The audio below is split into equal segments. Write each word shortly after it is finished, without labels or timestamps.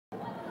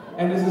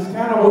And this is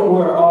kind of what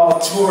we're all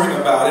touring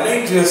about. It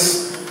ain't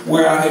just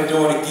we're out here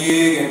doing a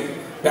gig and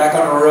back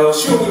on the road.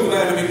 Sure, we're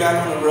glad to be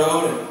back on the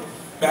road and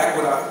back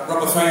with our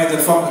rubber fans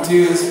and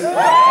Funketeers.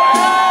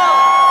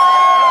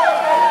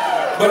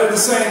 But at the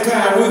same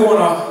time, we want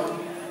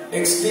to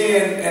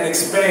extend and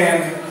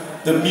expand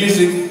the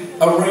music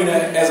arena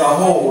as a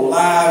whole,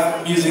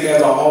 live music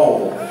as a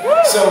whole.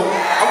 So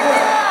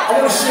I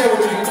want to share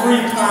with you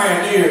 3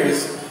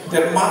 pioneers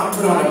that Mott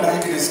put on the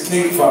back of this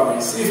cape for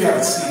me. See if y'all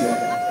can see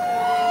that.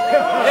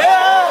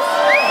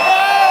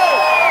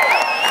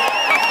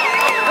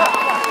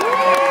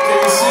 Can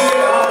you see it?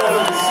 I don't know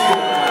if you can see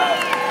it.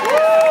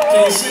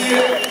 Can you see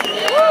it?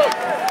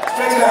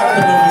 Stretch it out a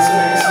little bit so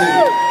they can see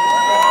it.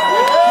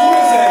 Who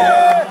is that,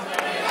 y'all?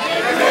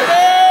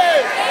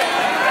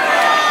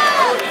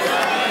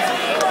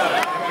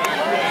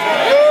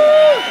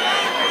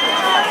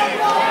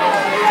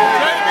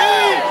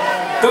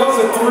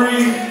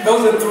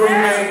 Those are three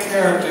main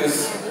characters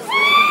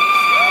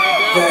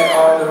that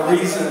are the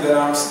reason that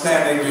I'm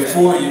standing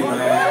before you, man.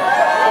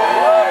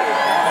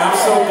 And I'm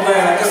so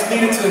glad. I just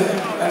needed to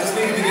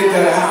get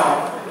that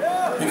out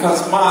because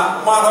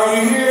Mott, are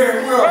you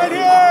here? Where are you?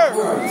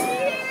 Where are you?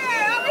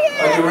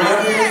 Are you around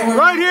here?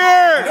 Right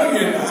here. I know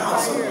you're in the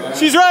house somewhere.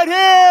 She's right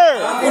here.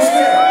 Who's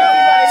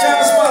there? Shine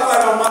the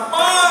spotlight on Mott.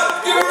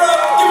 Mott, give it up.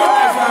 Give it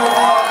up for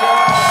Mott.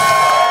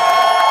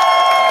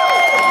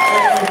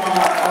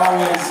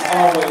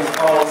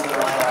 Always in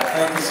our heart.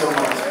 Thank you so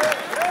much.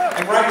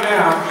 And right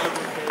now,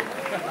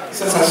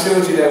 since I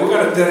showed you that, we're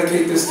going to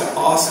dedicate this to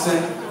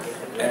Austin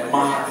and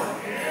Mott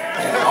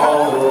and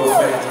all the road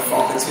fans and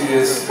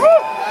Funketeers.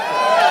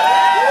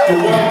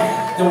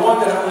 The one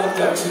that I looked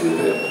up to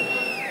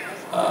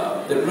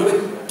that really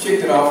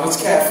kicked it off was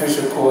Catfish,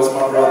 of course,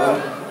 my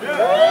brother.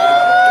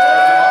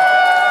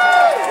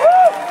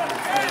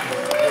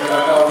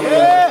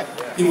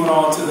 He went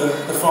on to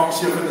the funk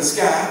ship in the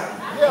sky.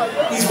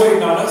 He's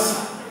waiting on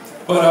us.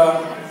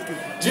 But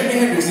Jimi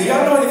Hendrix, do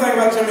y'all know anything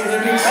about Jimi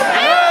Hendrix? A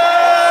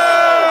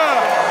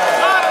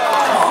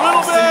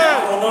little bit. I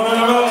don't know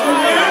nothing about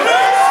Jimi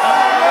Hendrix.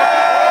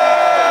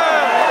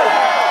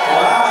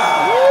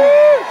 Wow.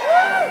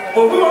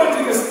 Well, we want to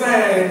do this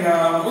thing.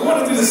 We want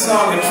to do this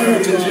song in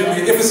tribute to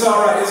Jimmy. If it's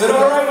all right, is it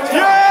all right with you?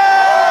 Yeah!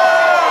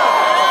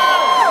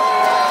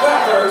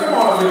 Blackbyrd, come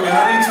on over here, man. I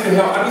need you to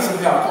help. I need some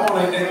help. Come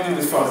on and